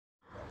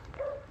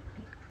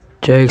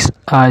Jake's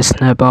eyes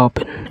snap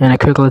open, and he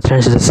quickly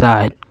turns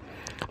aside.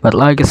 But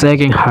like his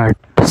aching heart,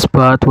 the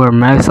spot where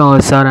Max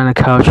always sat on the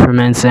couch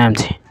remains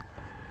empty.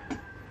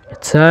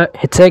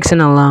 He takes in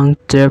a long,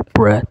 deep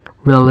breath,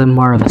 really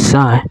more of a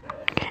sigh,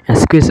 and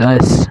squeezes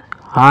his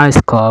eyes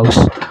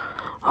closed,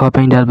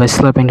 hoping that by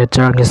slipping the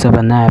darkness of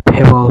a nap,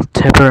 he will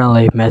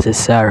temporarily miss his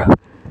Sarah.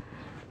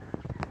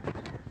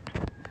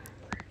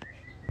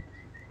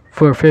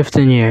 For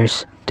 15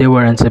 years, they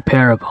were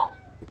inseparable,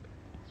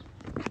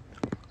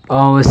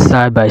 always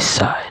side by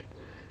side.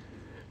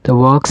 The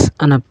walks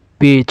on a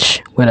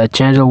beach with a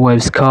gentle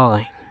waves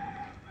calling,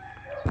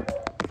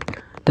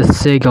 the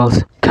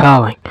seagulls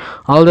cawing,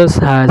 all those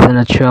highs in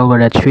a trail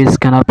where the trees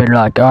canopied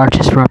like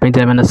arches, wrapping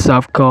them in a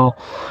soft cool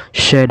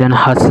shade and a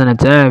hot sunny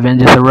day, and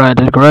just a ride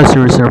at the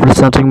grocery store for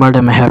something more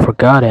than I had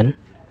forgotten.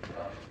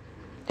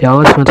 They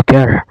always went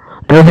together.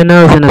 Though he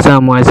knows in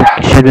some ways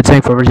he should be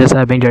thankful for just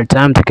having their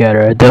time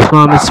together, those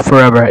moments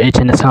forever each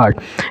in his heart,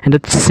 and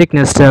the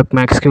sickness took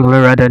Max quickly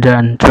rather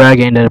than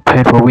dragging the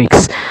pain for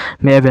weeks,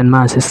 may even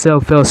months. He still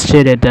feels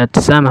cheated that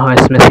somehow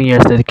he's missing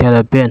years that could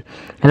have been.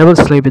 And able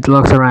to sleep, it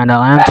looks around the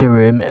empty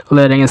room,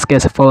 letting his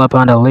gaze fall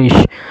upon the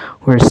leash,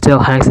 where it still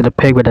hangs at the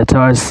peg with the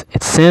doors.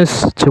 It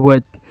seems to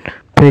wait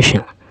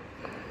patiently,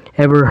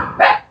 ever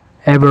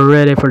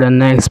ready for the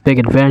next big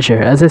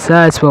adventure. As his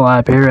eyes fill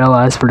up, he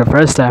realizes for the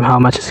first time how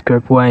much his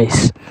grip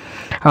weighs,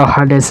 how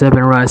hard they slip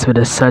and rise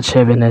with such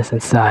heaviness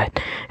inside.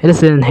 It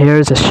is then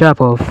hears a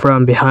shuffle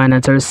from behind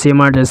and turns to see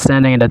Martha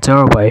standing in the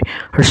doorway,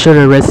 her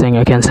shoulder resting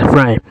against the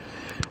frame.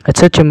 "I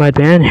thought you might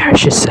be in here,"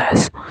 she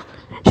says.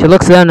 She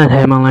looks down at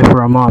him only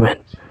for a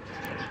moment,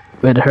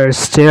 but her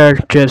stare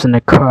drips in the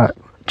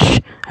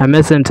crotch. "I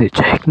miss him too,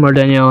 Jake, more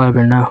than you'll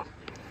ever know."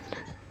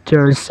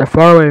 There's a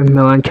faraway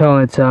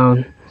melancholy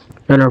tone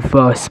in her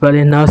voice, but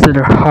he knows that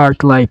her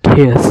heart, like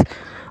his,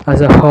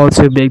 is a hole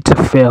too big to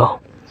fill.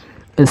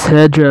 His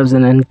head drops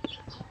in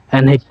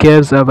and he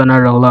gives up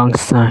another long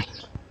sigh,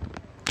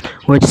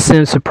 which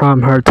seems to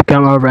prompt her to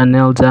come over and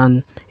kneel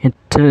down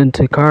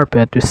into the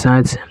carpet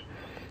beside him.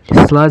 He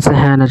slides a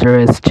hand under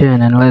his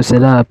chin and lifts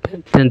it up,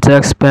 then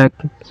tucks back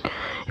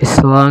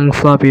his long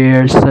floppy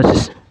ears such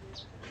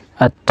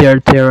as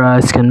their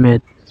eyes can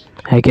meet.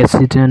 "I guess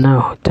you do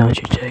know, don't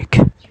you, Jake?"